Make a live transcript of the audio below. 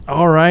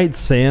All right,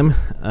 Sam.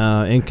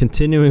 And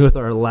continuing with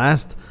our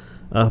last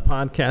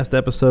podcast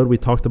episode, we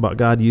talked about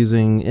God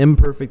using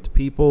imperfect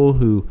people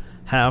who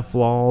have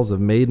flaws,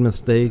 have made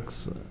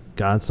mistakes.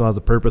 God still has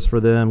a purpose for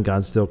them.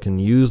 God still can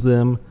use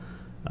them.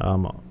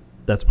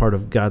 That's part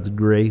of God's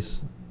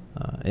grace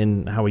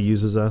in how he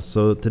uses us.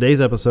 So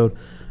today's episode,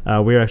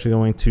 we're actually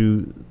going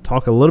to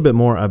talk a little bit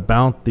more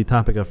about the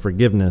topic of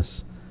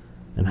forgiveness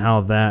and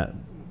how that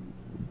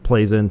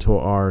plays into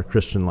our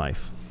Christian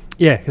life.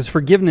 Yeah, because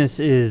forgiveness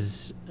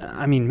is,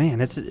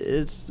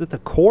 it's at the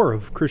core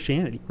of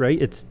Christianity, right?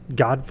 It's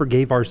God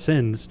forgave our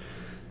sins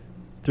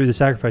through the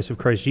sacrifice of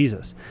Christ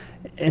Jesus.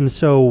 And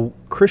so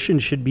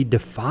Christians should be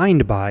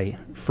defined by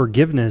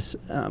forgiveness.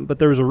 But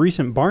there was a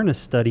recent Barna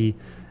study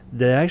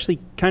that actually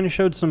kind of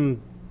showed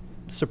some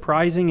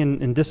surprising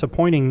and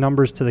disappointing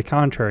numbers to the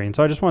contrary. And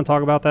so I just want to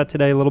talk about that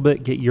today a little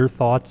bit, get your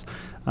thoughts.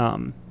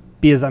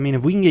 Because,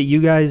 if we can get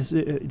you guys,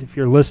 if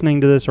you're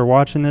listening to this or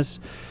watching this,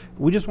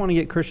 we just want to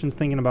get Christians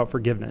thinking about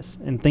forgiveness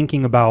and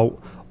thinking about,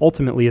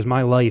 ultimately, is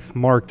my life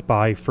marked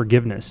by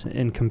forgiveness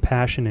and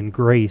compassion and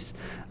grace?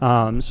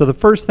 So the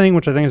first thing,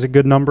 which I think is a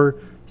good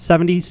number,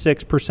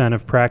 76%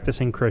 of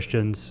practicing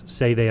Christians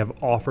say they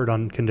have offered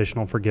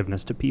unconditional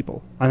forgiveness to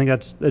people. I think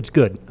that's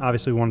good.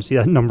 Obviously, we want to see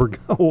that number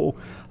go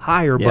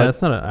higher. Yeah,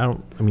 that's not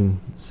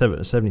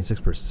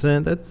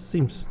 76%, that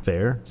seems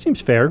fair.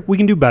 Seems fair. We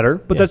can do better,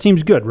 but that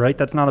seems good, right?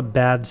 That's not a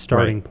bad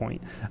starting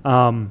point.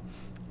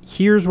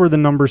 Here's where the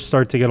numbers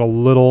start to get a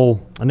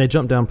little... And they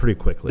jump down pretty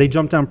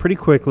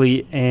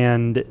quickly.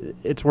 And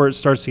it's where it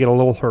starts to get a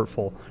little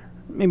hurtful.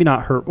 Maybe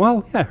not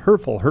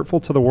hurtful. Hurtful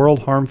to the world,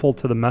 harmful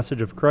to the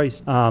message of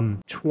Christ.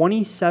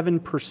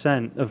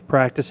 27% of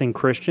practicing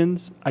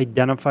Christians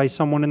identify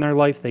someone in their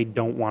life they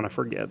don't want to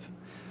forgive.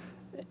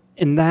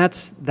 And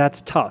that's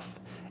tough.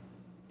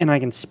 And I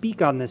can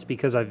speak on this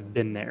because I've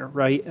been there,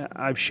 right?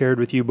 I've shared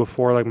with you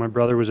before, like my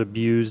brother was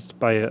abused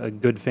by a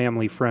good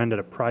family friend at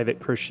a private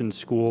Christian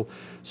school.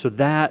 So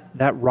that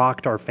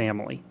rocked our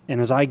family.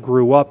 And as I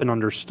grew up and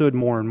understood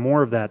more and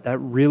more of that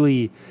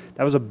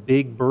was a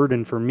big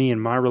burden for me in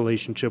my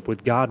relationship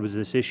with God, was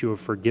this issue of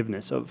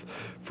forgiveness, of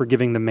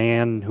forgiving the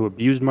man who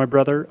abused my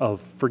brother,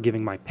 of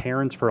forgiving my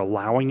parents for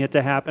allowing it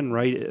to happen,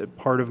 right?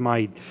 Part of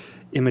my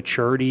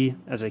immaturity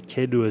as a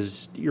kid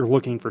was you're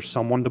looking for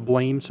someone to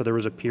blame. So there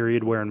was a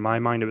period where in my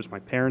mind it was my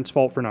parents'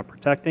 fault for not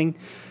protecting.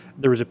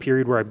 There was a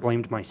period where I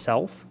blamed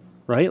myself,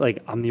 right?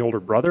 Like, I'm the older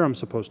brother. I'm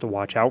supposed to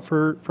watch out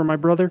for my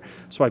brother.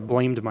 So I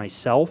blamed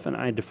myself, and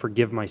I had to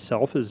forgive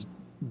myself, as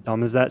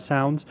dumb as that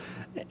sounds.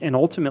 And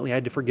ultimately I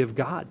had to forgive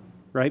God,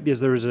 right?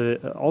 Because there was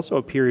also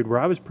a period where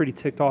I was pretty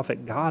ticked off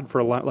at God for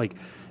a lot, like,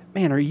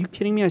 man, are you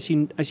kidding me? I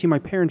see my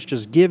parents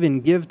just give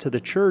to the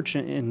church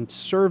and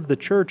serve the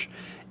church,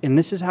 and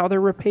this is how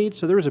they're repaid.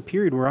 So there was a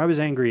period where I was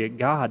angry at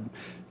God.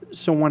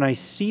 So when I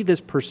see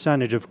this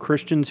percentage of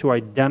Christians who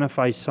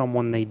identify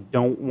someone they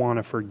don't want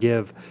to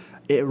forgive,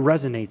 it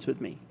resonates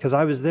with me because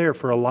I was there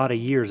for a lot of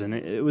years, and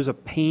it was a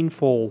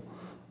painful,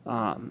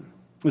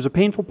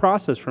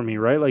 process for me,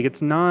 right? Like,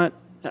 it's not,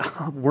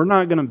 we're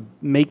not going to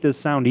make this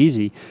sound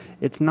easy.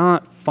 It's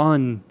not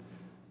fun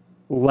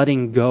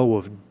letting go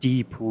of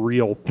deep,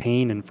 real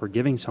pain and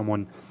forgiving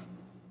someone,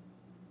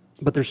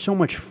 but there's so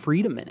much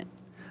freedom in it.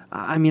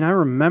 I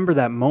remember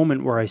that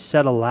moment where I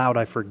said aloud,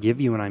 I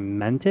forgive you, and I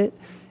meant it,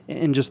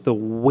 and just the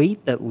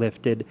weight that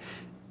lifted.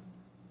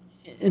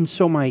 And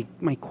so my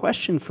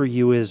question for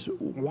you is,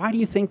 why do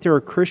you think there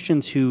are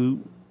Christians who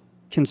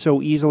can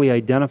so easily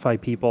identify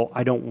people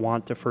I don't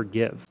want to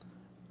forgive?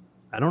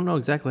 I don't know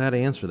exactly how to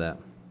answer that.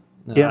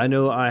 Yeah. I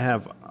know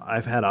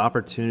I've had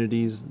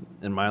opportunities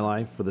in my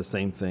life for the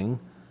same thing.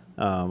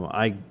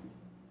 My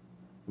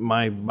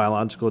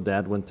biological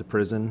dad went to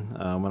prison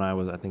when I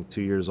was, I think,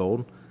 2 years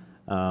old.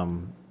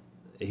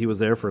 He was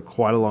there for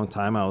quite a long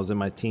time. I was in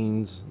my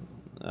teens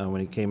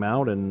when he came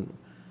out, and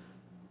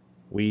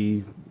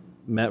we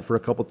met for a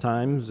couple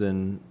times.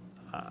 And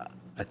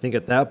I think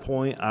at that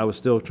point, I was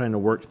still trying to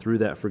work through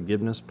that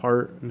forgiveness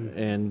part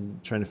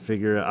and trying to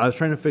figure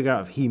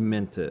out if he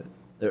meant it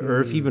or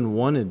if he even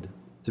wanted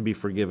to be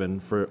forgiven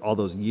for all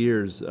those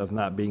years of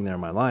not being there in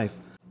my life.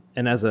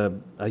 And as a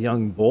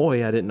young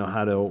boy, I didn't know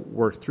how to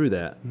work through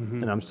that.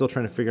 And I'm still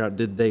trying to figure out,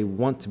 did they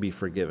want to be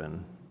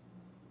forgiven?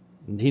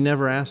 And he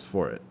never asked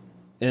for it.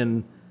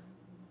 And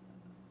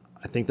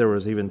I think there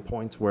was even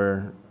points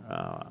where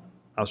I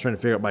was trying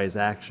to figure out by his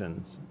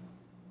actions.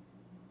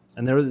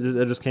 And there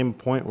just came a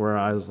point where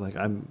I was like,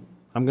 I'm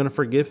going to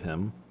forgive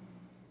him.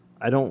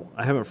 I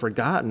haven't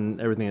forgotten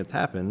everything that's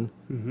happened,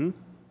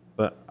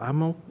 but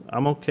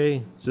I'm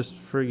okay. Just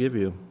forgive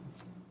you.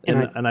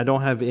 And I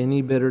don't have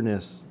any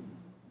bitterness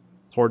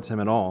towards him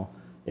at all.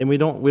 And we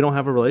don't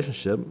have a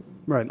relationship.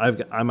 Right.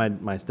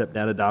 My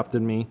stepdad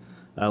adopted me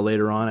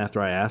later on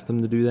after I asked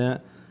him to do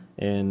that.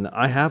 And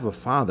I have a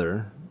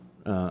father,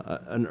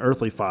 an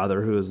earthly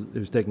father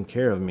who's taking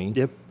care of me.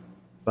 Yep.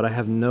 But I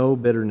have no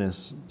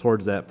bitterness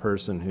towards that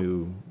person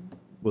who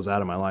was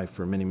out of my life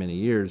for many, many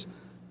years.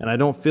 And I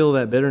don't feel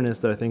that bitterness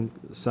that I think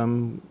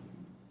some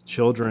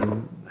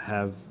children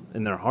have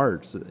in their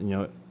hearts,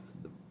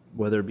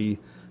 whether it be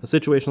a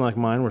situation like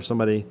mine where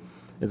somebody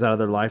is out of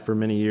their life for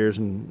many years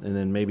and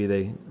then maybe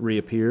they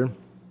reappear,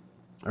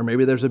 or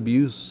maybe there's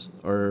abuse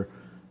or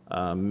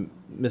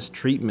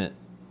mistreatment,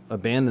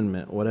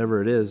 abandonment,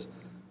 whatever it is,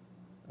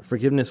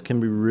 forgiveness can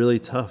be really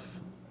tough.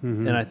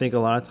 And I think a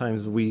lot of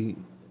times we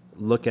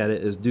look at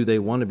it as, do they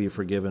want to be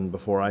forgiven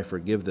before I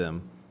forgive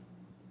them?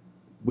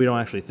 We don't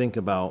actually think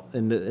about,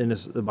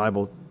 the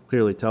Bible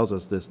clearly tells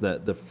us this,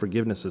 that the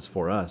forgiveness is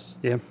for us.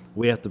 Yeah.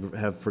 We have to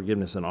have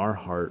forgiveness in our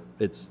heart.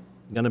 It's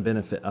going to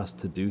benefit us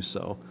to do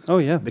so. Oh,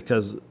 yeah.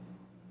 Because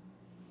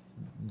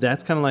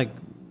that's kind of like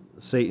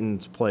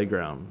Satan's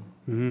playground.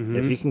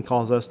 If he can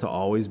cause us to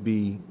always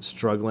be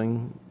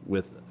struggling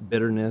with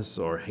bitterness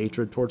or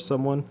hatred towards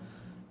someone,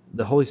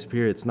 the Holy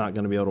Spirit's not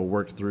going to be able to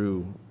work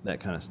through that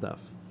kind of stuff.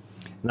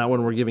 Not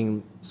when we're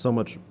giving so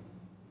much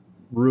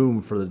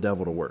room for the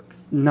devil to work.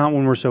 Not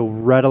when we're so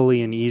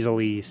readily and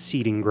easily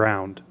ceding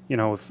ground. You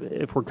know,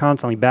 if we're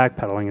constantly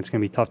backpedaling, it's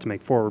going to be tough to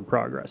make forward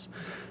progress.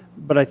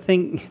 But I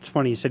think it's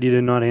funny, you said you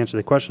did not answer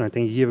the question. I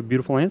think you gave a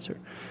beautiful answer.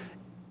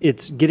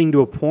 It's getting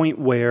to a point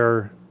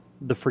where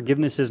the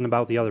forgiveness isn't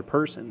about the other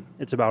person.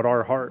 It's about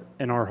our heart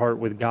and our heart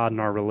with God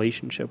and our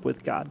relationship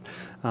with God.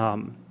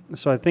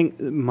 So I think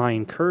my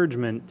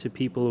encouragement to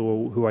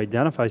people who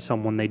identify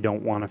someone they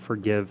don't want to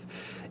forgive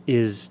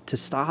is to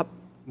stop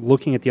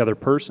looking at the other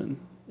person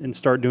and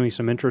start doing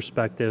some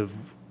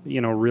introspective,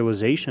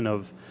 realization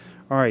of,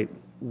 all right,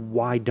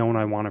 why don't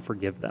I want to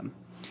forgive them?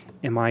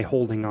 Am I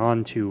holding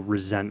on to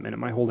resentment?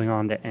 Am I holding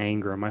on to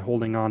anger? Am I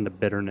holding on to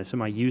bitterness?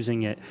 Am I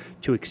using it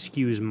to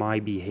excuse my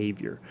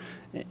behavior?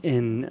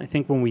 And I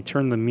think when we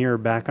turn the mirror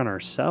back on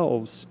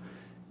ourselves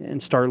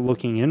and start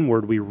looking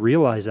inward, we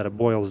realize that it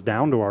boils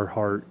down to our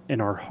heart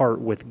and our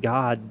heart with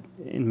God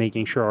and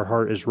making sure our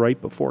heart is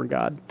right before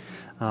God.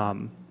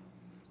 And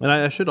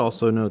I should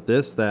also note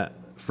this, that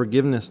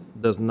forgiveness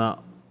does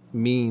not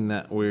mean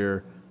that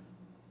we're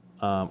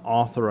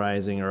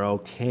authorizing or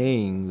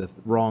okaying the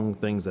wrong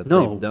things that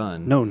they've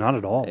done. No, not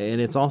at all. And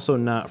it's also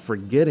not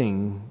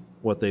forgetting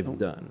what they've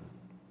done.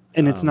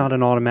 And it's not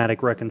an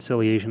automatic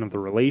reconciliation of the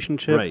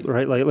relationship,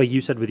 right? Like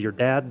you said with your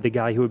dad, the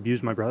guy who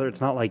abused my brother,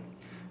 it's not like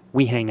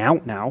we hang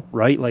out now,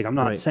 right? Like I'm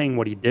not saying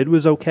what he did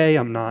was okay.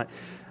 I'm not,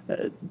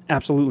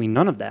 absolutely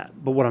none of that.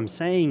 But what I'm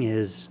saying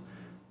is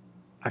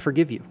I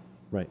forgive you.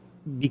 Right.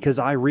 Because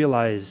I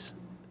realize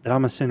that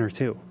I'm a sinner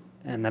too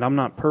and that I'm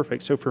not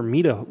perfect. So for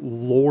me to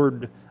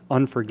lord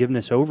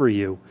unforgiveness over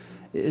you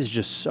is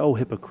just so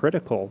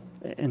hypocritical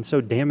and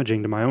so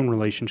damaging to my own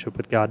relationship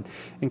with God.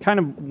 And kind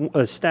of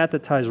a stat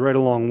that ties right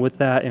along with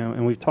that,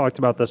 and we've talked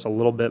about this a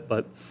little bit,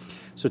 but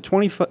so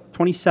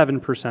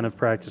 27% of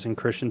practicing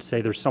Christians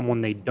say there's someone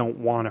they don't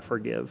want to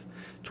forgive.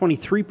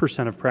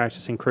 23% of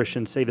practicing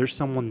Christians say there's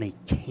someone they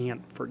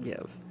can't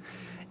forgive.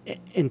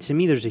 And to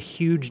me, there's a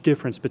huge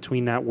difference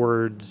between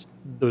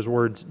those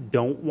words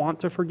don't want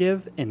to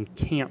forgive and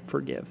can't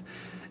forgive.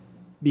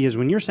 Because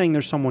when you're saying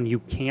there's someone you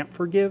can't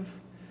forgive,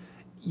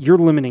 you're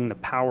limiting the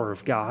power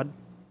of God,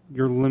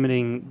 you're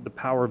limiting the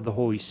power of the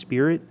Holy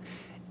Spirit,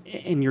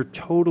 and you're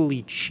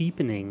totally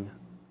cheapening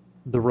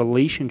the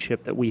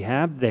relationship that we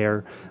have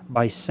there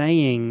by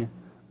saying,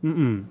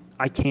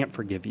 I can't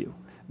forgive you,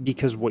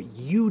 because what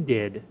you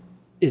did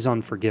is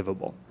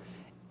unforgivable.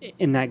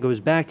 And that goes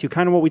back to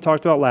kind of what we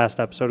talked about last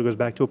episode. It goes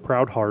back to a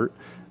proud heart,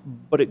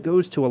 but it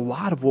goes to a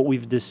lot of what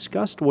we've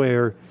discussed,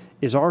 where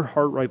is our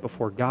heart right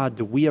before God?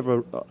 Do we have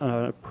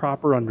a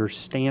proper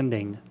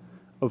understanding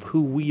of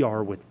who we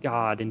are with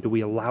God, and do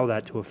we allow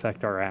that to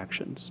affect our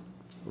actions?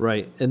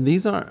 Right. And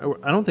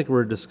I don't think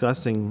we're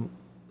discussing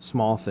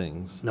small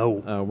things. No.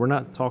 We're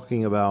not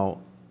talking about,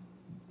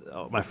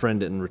 my friend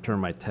didn't return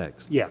my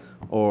text. Yeah.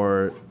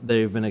 Or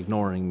they've been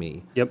ignoring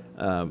me. Yep.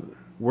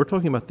 We're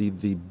talking about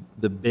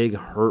the big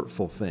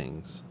hurtful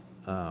things,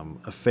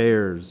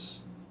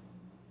 affairs,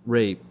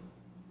 rape.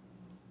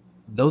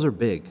 Those are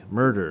big.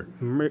 Murder.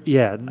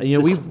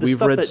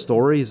 We've read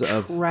stories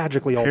of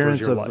tragically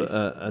parents alters your of life.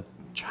 A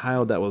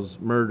child that was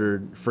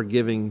murdered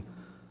forgiving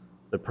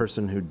the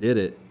person who did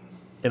it,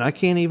 and I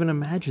can't even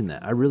imagine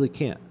that. I really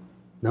can't.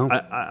 No.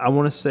 I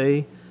want to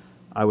say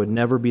I would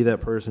never be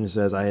that person who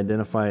says I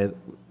identify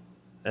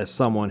as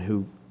someone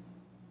who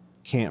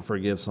can't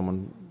forgive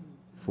someone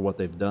for what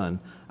they've done.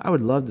 I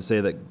would love to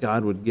say that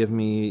God would give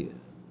me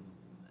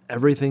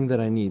everything that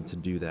I need to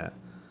do that.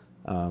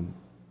 I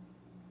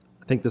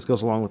think this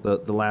goes along with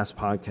the last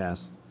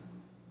podcast.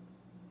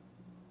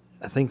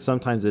 I think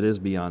sometimes it is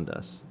beyond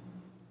us.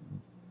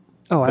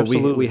 Oh,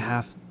 absolutely. But we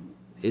have,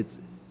 it's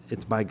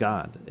by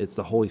God. It's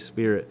the Holy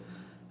Spirit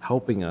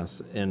helping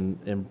us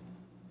and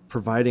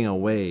providing a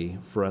way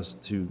for us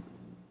to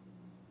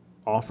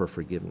offer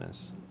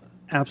forgiveness.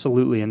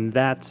 Absolutely, and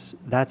that's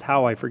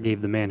how I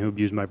forgave the man who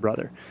abused my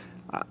brother.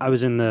 I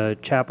was in the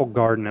chapel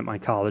garden at my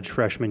college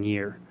freshman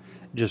year,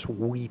 just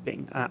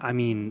weeping. I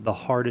mean, the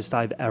hardest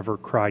I've ever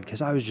cried,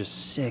 because I was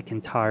just sick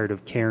and tired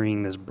of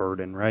carrying this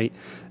burden, right?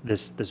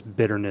 This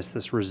bitterness,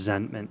 this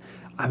resentment.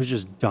 I was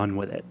just done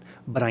with it.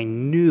 But I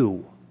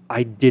knew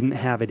I didn't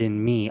have it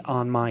in me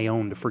on my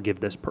own to forgive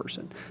this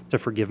person, to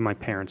forgive my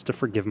parents, to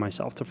forgive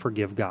myself, to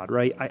forgive God,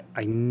 right?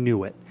 I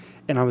knew it.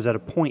 And I was at a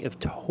point of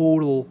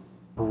total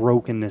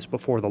brokenness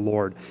before the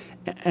Lord.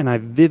 And I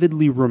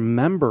vividly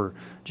remember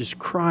just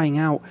crying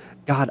out,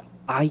 God,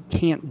 I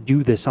can't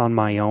do this on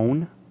my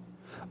own,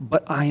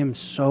 but I am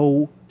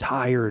so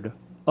tired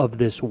of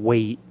this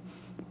weight.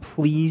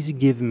 Please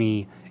give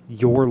me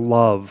your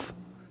love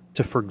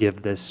to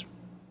forgive this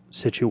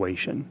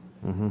situation.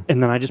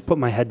 And then I just put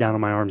my head down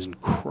on my arms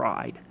and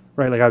cried,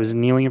 right? Like I was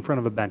kneeling in front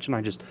of a bench and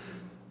I just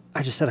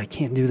said, I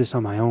can't do this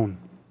on my own.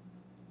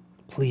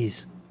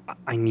 Please,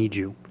 I need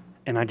you.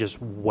 And I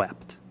just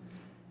wept.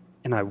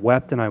 And I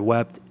wept and I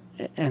wept.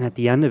 And at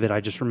the end of it, I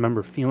just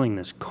remember feeling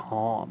this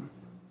calm.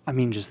 I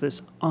mean, just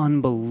this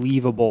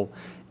unbelievable,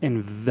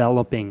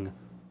 enveloping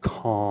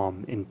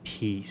calm and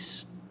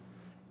peace.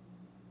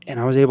 And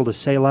I was able to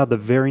say aloud, the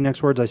very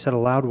next words I said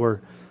aloud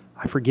were,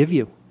 I forgive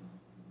you.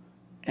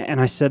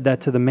 And I said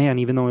that to the man,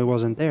 even though he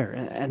wasn't there.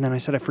 And then I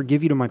said, I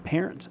forgive you to my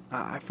parents.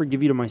 I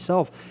forgive you to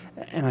myself.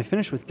 And I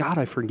finished with, God,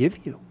 I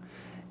forgive you.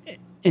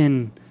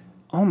 And,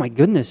 oh my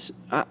goodness,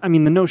 I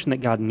mean, the notion that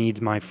God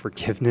needs my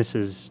forgiveness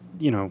is,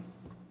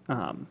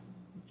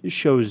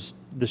 shows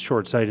the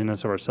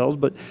short-sightedness of ourselves,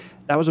 but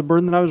that was a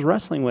burden that I was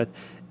wrestling with.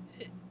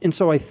 And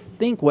so I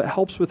think what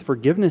helps with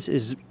forgiveness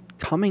is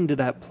coming to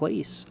that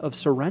place of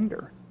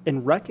surrender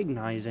and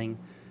recognizing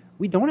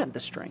we don't have the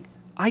strength.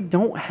 I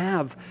don't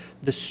have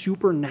the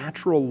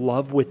supernatural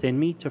love within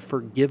me to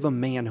forgive a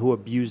man who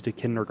abused a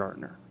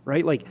kindergartner,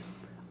 right? Like,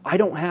 I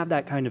don't have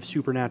that kind of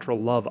supernatural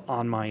love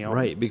on my own.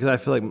 Right, because I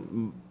feel like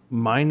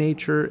my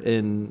nature,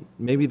 and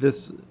maybe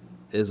this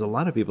is a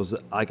lot of people's,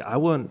 like, I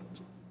want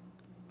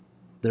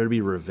there to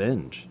be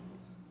revenge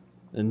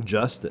and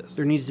justice.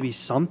 There needs to be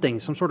something,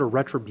 some sort of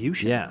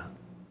retribution. Yeah.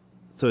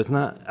 So it's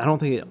not, I don't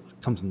think it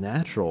comes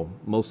natural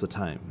most of the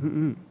time.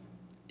 Mm-mm.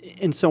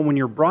 And so when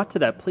you're brought to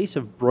that place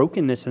of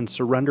brokenness and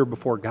surrender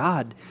before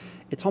God,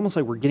 it's almost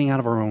like we're getting out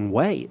of our own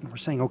way. And we're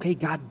saying, okay,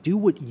 God, do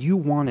what you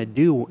want to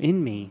do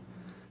in me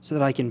so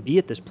that I can be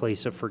at this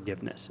place of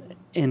forgiveness.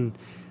 And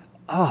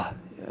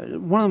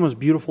one of the most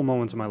beautiful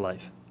moments of my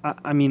life.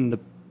 I mean,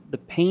 the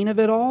pain of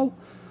it all,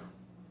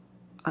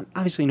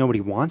 obviously nobody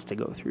wants to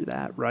go through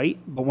that, right?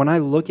 But when I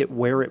look at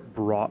where it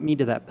brought me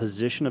to that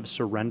position of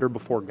surrender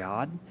before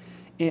God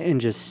and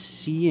just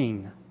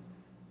seeing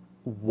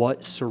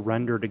what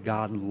surrender to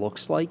God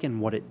looks like and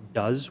what it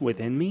does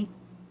within me,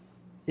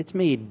 it's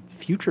made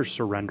future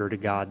surrender to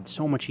God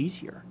so much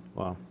easier.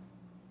 Wow.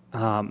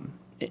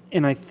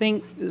 And I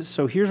think,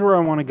 so here's where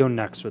I want to go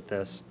next with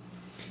this.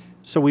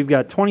 So we've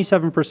got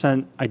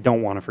 27% I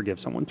don't want to forgive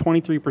someone,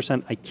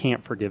 23% I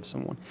can't forgive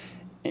someone.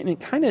 And it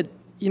kind of,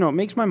 it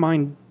makes my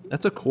mind.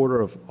 That's a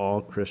quarter of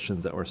all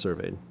Christians that were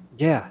surveyed.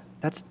 Yeah,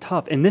 that's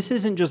tough. And this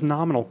isn't just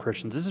nominal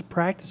Christians. This is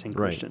practicing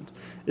Christians.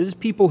 Right. This is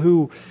people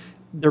who,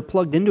 they're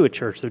plugged into a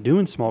church. They're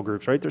doing small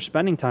groups, right? They're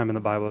spending time in the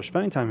Bible. They're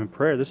spending time in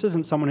prayer. This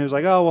isn't someone who's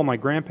like, oh, well, my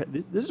grandpa.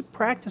 This is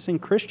practicing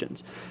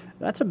Christians.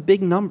 That's a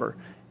big number.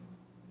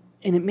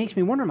 And it makes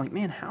me wonder, I'm like,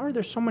 man, how are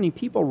there so many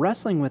people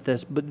wrestling with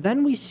this? But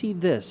then we see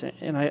this,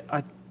 and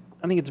I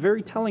think it's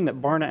very telling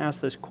that Barna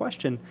asked this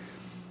question.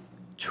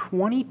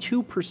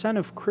 22%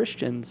 of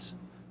Christians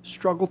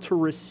struggle to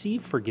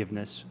receive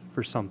forgiveness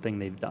for something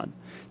they've done.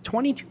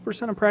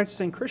 22% of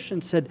practicing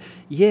Christians said,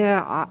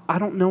 yeah, I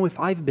don't know if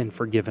I've been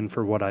forgiven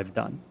for what I've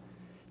done.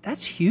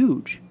 That's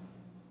huge.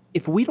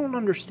 If we don't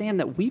understand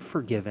that we've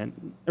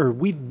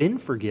been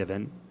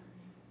forgiven,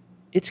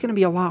 it's going to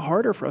be a lot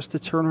harder for us to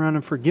turn around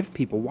and forgive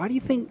people. Why do you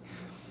think?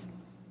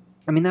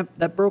 I mean,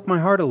 that broke my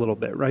heart a little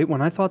bit, right?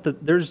 When I thought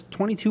that there's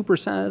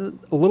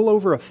 22%, a little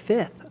over a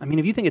fifth. I mean,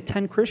 if you think of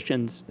 10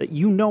 Christians that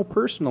you know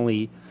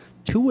personally,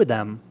 2 of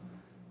them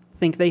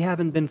think they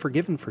haven't been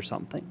forgiven for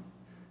something.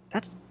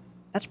 That's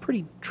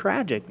pretty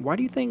tragic. Why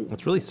do you think?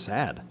 That's really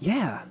sad.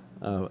 Yeah.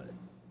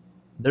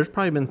 There's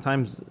probably been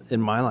times in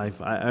my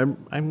life, I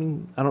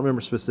mean, I don't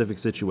remember specific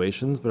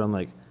situations, but I'm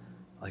like,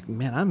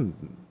 man,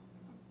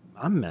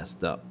 I'm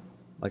messed up.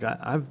 Like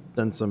I've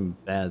done some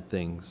bad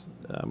things,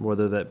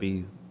 whether that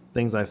be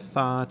things I've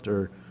thought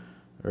or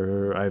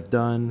I've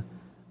done.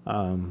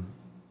 And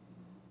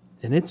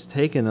it's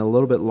taken a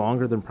little bit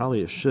longer than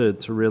probably it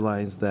should to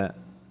realize that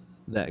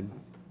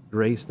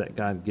grace that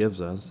God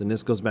gives us, and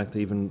this goes back to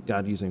even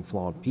God using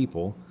flawed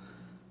people.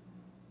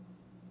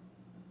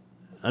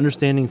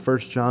 Understanding 1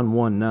 John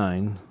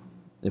 1:9,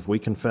 if we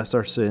confess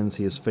our sins,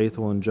 he is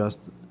faithful and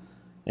just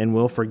and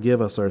will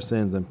forgive us our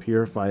sins and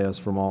purify us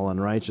from all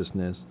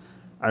unrighteousness.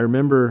 I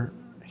remember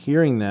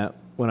hearing that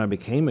when I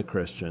became a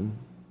Christian,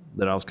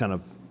 that I was kind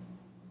of,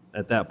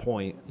 at that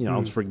point, I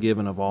was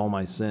forgiven of all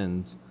my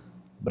sins,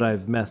 but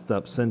I've messed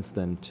up since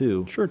then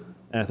too. Sure.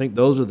 And I think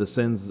those are the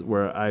sins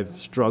where I've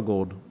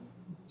struggled.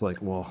 It's like,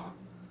 well,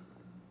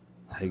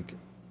 I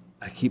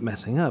keep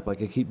messing up.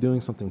 Like I keep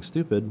doing something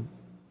stupid.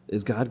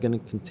 Is God going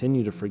to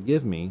continue to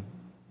forgive me?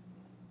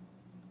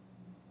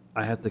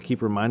 I have to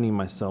keep reminding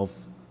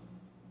myself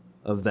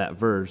of that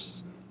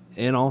verse,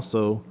 and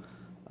also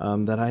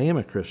that I am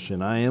a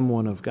Christian. I am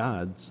one of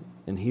God's,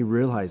 and he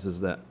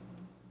realizes that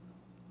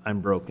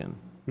I'm broken,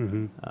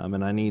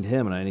 and I need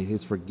Him, and I need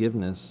His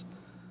forgiveness.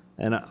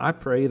 And I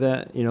pray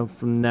that,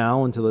 from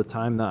now until the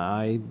time that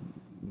I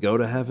go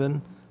to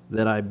heaven,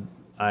 that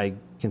I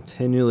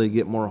continually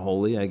get more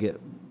holy. I get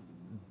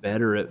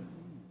better at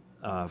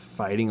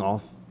fighting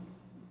off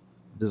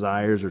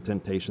desires or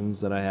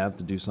temptations that I have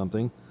to do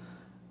something.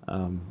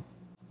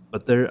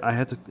 But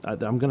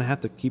I'm going to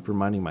have to keep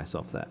reminding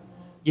myself that.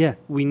 Yeah,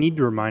 we need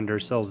to remind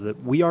ourselves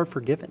that we are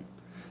forgiven.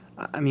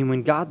 I mean,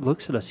 when God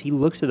looks at us, He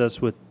looks at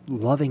us with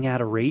loving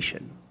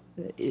adoration.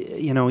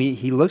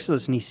 He looks at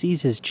us and He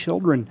sees His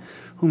children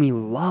whom He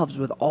loves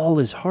with all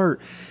His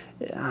heart.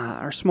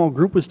 Our small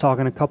group was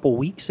talking a couple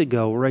weeks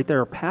ago, right? There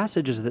are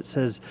passages that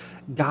says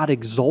God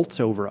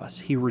exults over us.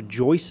 He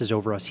rejoices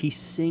over us. He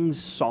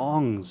sings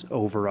songs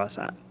over us.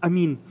 I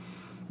mean,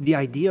 the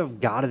idea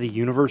of God of the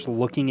universe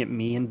looking at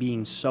me and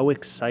being so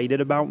excited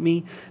about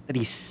me that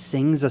He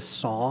sings a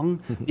song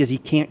because He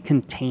can't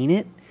contain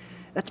it,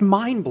 that's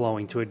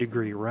mind-blowing to a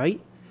degree, right?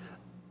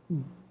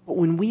 But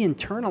when we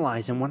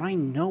internalize and when I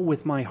know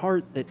with my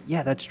heart that,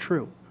 yeah, that's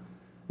true,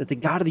 that the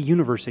God of the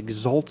universe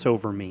exults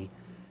over me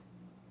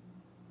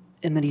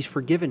and that He's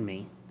forgiven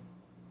me,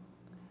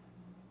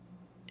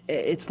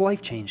 it's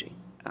life-changing.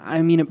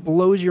 I mean, it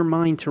blows your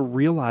mind to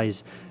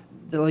realize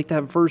that, like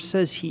that verse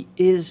says, He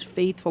is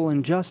faithful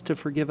and just to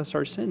forgive us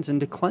our sins and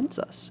to cleanse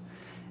us.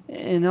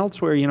 And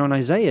elsewhere, in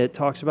Isaiah, it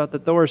talks about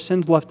that though our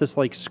sins left us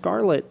like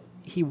scarlet,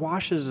 He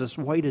washes us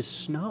white as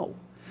snow.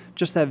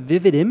 Just that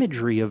vivid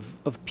imagery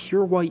of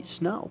pure white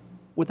snow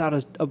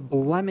without a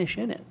blemish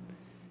in it.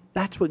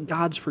 That's what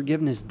God's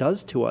forgiveness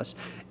does to us.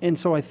 And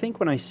so I think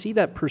when I see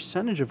that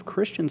percentage of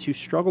Christians who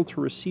struggle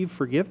to receive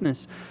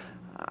forgiveness,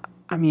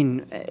 I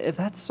mean, if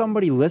that's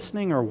somebody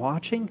listening or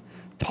watching,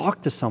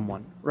 talk to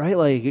someone, right?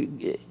 Like,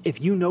 if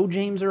you know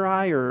James or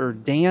I or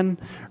Dan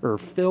or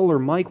Phil or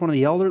Mike, one of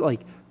the elders,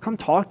 like, come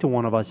talk to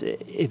one of us.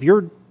 If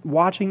you're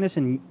watching this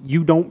and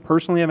you don't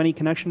personally have any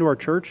connection to our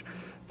church,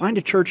 find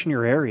a church in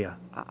your area.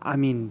 I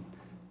mean,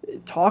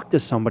 talk to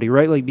somebody,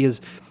 right? Like,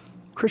 because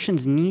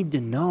Christians need to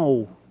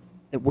know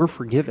that we're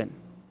forgiven.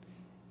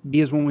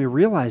 Because when we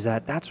realize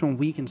that, that's when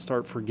we can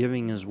start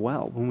forgiving as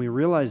well. When we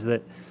realize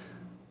that,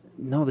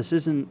 no, this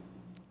isn't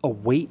a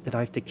weight that I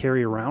have to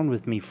carry around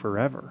with me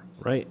forever.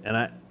 Right.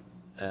 And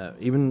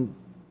even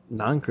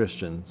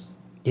non-Christians,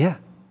 Yeah.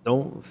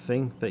 don't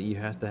think that you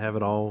have to have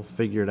it all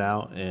figured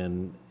out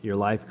and your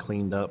life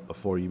cleaned up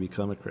before you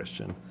become a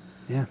Christian.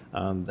 Yeah.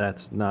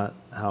 That's not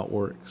how it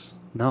works.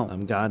 No.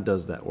 God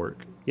does that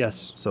work.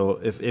 Yes. So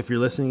if you're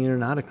listening and you're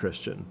not a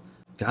Christian,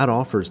 God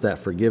offers that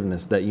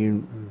forgiveness that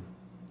you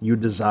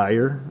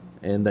desire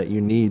and that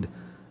you need.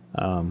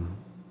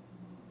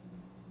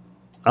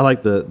 I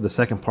like the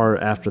second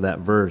part after that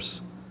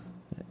verse.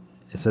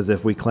 It says,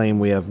 if we claim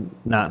we have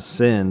not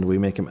sinned, we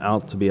make Him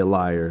out to be a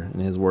liar,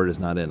 and His word is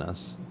not in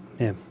us.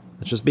 Yeah.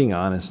 It's just being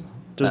honest.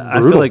 Just I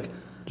brutal. feel like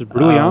just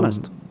brutally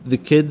honest. The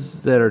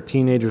kids that are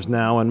teenagers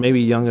now and maybe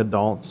young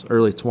adults,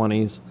 early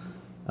 20s,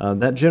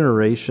 that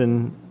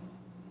generation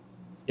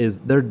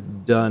they're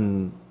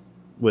done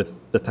with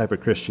the type of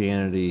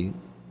Christianity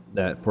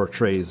that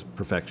portrays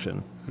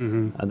perfection.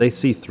 Mm-hmm. They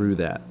see through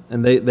that,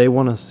 and they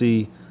want to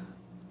see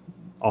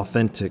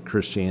authentic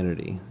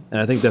Christianity. And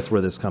I think that's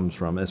where this comes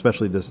from,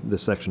 especially this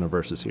section of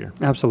verses here.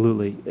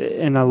 Absolutely.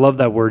 And I love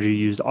that word you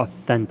used,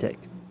 authentic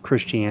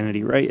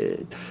Christianity,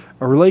 right?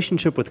 A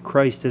relationship with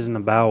Christ isn't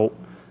about,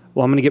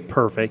 well, I'm going to get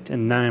perfect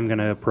and then I'm going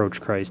to approach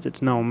Christ.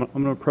 It's no, I'm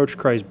going to approach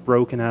Christ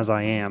broken as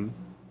I am,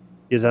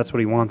 because that's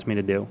what He wants me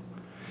to do.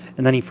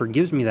 And then He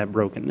forgives me that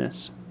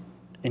brokenness.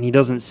 And He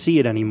doesn't see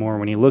it anymore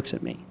when He looks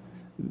at me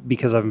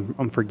because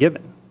I'm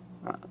forgiven.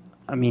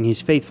 I mean,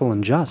 He's faithful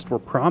and just. We're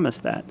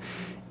promised that.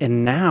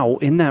 And now,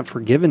 in that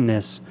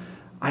forgiveness,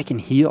 I can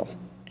heal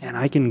and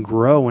I can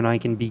grow and I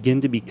can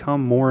begin to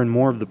become more and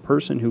more of the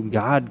person who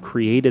God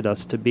created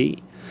us to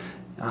be.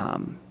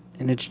 And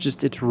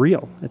it's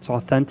real. It's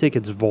authentic.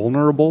 It's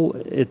vulnerable.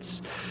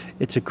 It's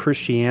a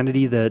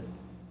Christianity that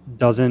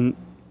doesn't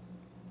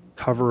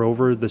cover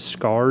over the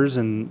scars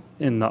and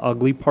the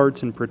ugly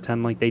parts and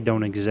pretend like they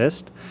don't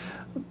exist.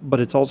 But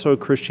it's also a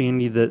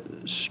Christianity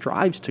that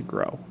strives to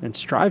grow and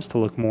strives to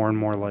look more and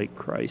more like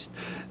Christ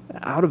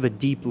out of a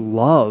deep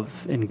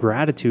love and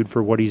gratitude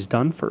for what He's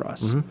done for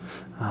us.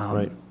 Mm-hmm.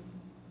 Right.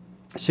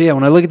 So yeah,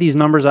 when I look at these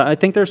numbers, I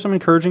think there's some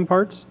encouraging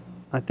parts.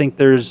 I think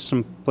there's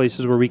some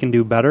places where we can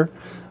do better.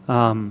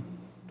 But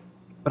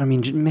I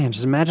mean, man,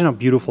 just imagine how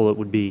beautiful it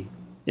would be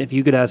if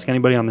you could ask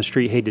anybody on the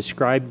street, hey,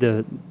 describe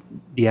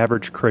the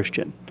average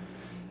Christian.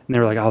 And they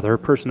were like, oh, they're a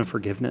person of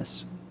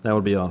forgiveness. That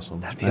would be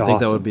awesome. That'd be I think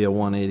that awesome. would be a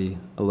 180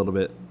 a little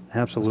bit.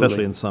 Absolutely.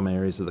 Especially in some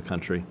areas of the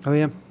country. Oh,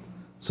 yeah.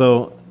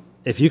 So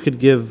if you could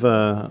give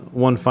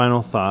one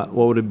final thought,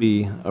 what would it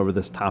be over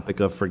this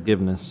topic of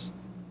forgiveness?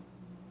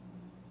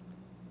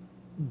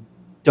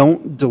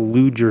 Don't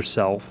delude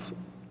yourself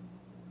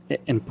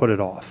and put it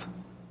off.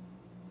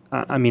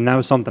 I mean, that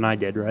was something I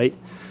did, right?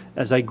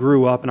 As I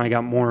grew up and I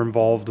got more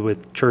involved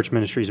with church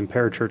ministries and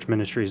parachurch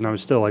ministries, and I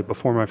was still, like,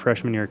 before my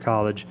freshman year of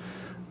college,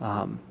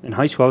 In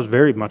high school, I was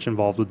very much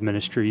involved with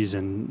ministries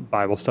and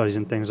Bible studies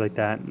and things like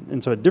that.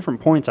 And so at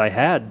different points I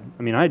had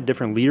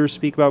different leaders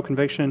speak about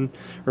conviction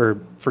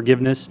or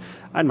forgiveness.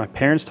 I had my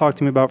parents talk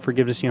to me about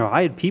forgiveness.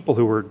 I had people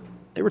they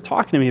were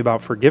talking to me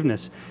about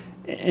forgiveness.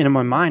 And in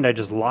my mind, I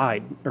just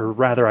lied, or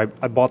rather I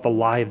bought the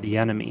lie of the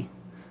enemy.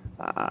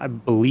 I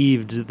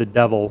believed the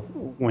devil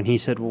when he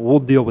said, well, we'll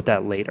deal with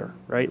that later,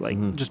 right?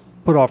 Like, just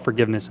put off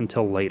forgiveness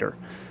until later.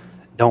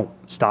 Don't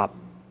stop.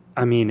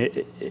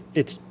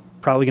 It's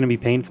probably going to be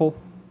painful.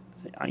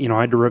 I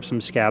had to rip some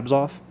scabs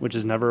off, which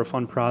is never a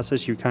fun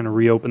process. You kind of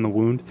reopen the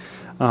wound.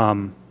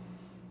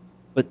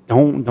 But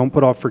don't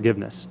put off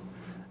forgiveness,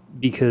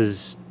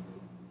 because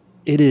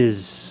it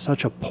is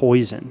such a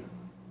poison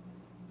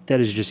that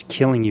is just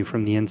killing you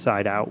from the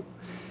inside out.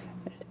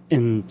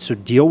 And so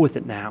deal with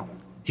it now.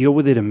 Deal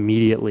with it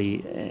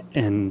immediately,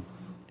 and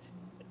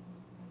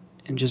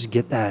just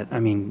get that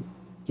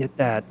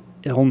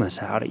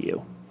illness out of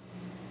you.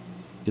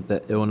 Get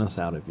that illness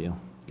out of you.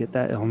 Get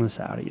that illness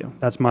out of you.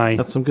 That's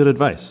some good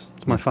advice.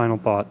 That's my final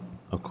thought.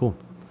 Oh, cool.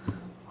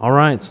 All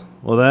right.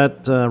 Well,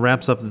 that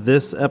wraps up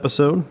this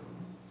episode.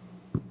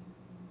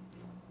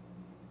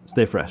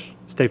 Stay fresh.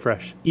 Stay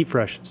fresh. Eat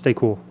fresh. Stay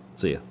cool.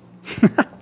 See ya.